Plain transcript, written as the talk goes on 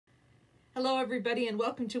Hello, everybody, and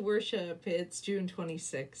welcome to worship. It's June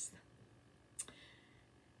 26th.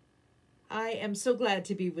 I am so glad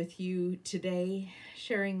to be with you today,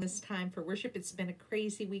 sharing this time for worship. It's been a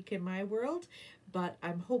crazy week in my world, but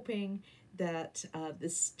I'm hoping that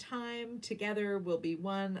this time together will be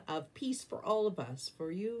one of peace for all of us,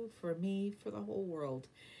 for you, for me, for the whole world.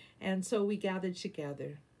 And so we gather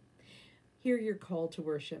together. Hear your call to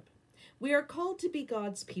worship. We are called to be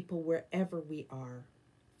God's people wherever we are.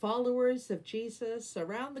 Followers of Jesus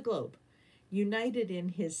around the globe, united in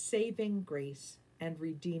his saving grace and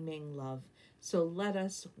redeeming love. So let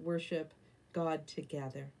us worship God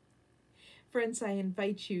together. Friends, I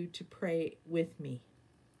invite you to pray with me.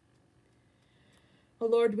 Oh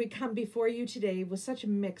Lord, we come before you today with such a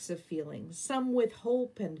mix of feelings, some with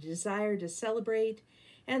hope and desire to celebrate,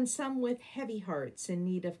 and some with heavy hearts in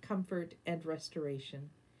need of comfort and restoration.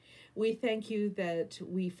 We thank you that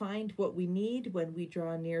we find what we need when we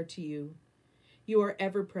draw near to you. You are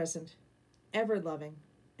ever present, ever loving,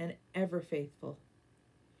 and ever faithful.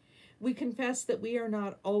 We confess that we are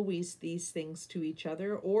not always these things to each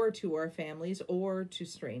other or to our families or to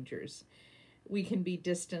strangers. We can be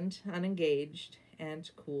distant, unengaged, and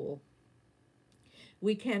cool.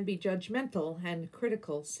 We can be judgmental and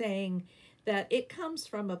critical, saying that it comes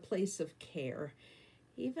from a place of care,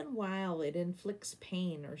 even while it inflicts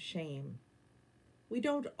pain or shame. We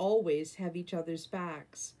don't always have each other's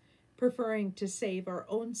backs, preferring to save our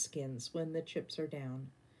own skins when the chips are down.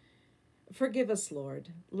 Forgive us, Lord.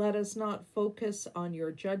 Let us not focus on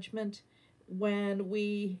your judgment when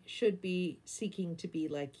we should be seeking to be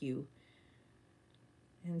like you.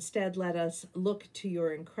 Instead, let us look to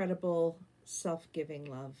your incredible self-giving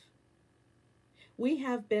love. We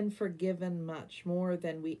have been forgiven much more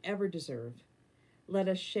than we ever deserve. Let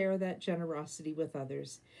us share that generosity with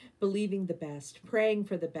others, believing the best, praying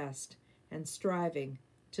for the best, and striving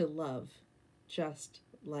to love just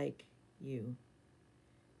like you.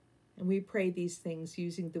 And we pray these things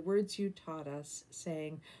using the words you taught us,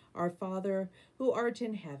 saying, Our Father, who art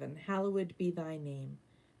in heaven, hallowed be thy name.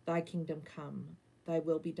 Thy kingdom come, thy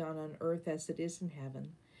will be done on earth as it is in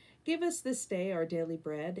heaven. Give us this day our daily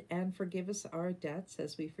bread, and forgive us our debts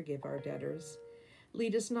as we forgive our debtors.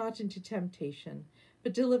 Lead us not into temptation,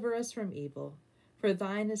 but deliver us from evil. For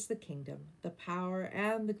thine is the kingdom, the power,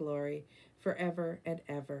 and the glory, forever and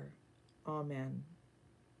ever. Amen.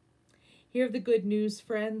 Hear the good news,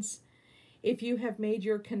 friends. If you have made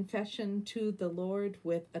your confession to the Lord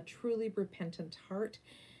with a truly repentant heart,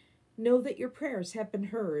 know that your prayers have been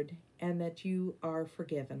heard and that you are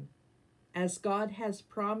forgiven. As God has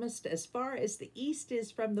promised, as far as the east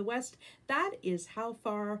is from the west, that is how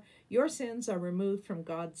far your sins are removed from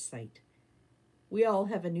God's sight. We all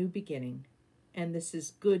have a new beginning, and this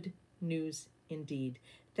is good news indeed.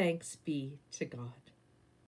 Thanks be to God.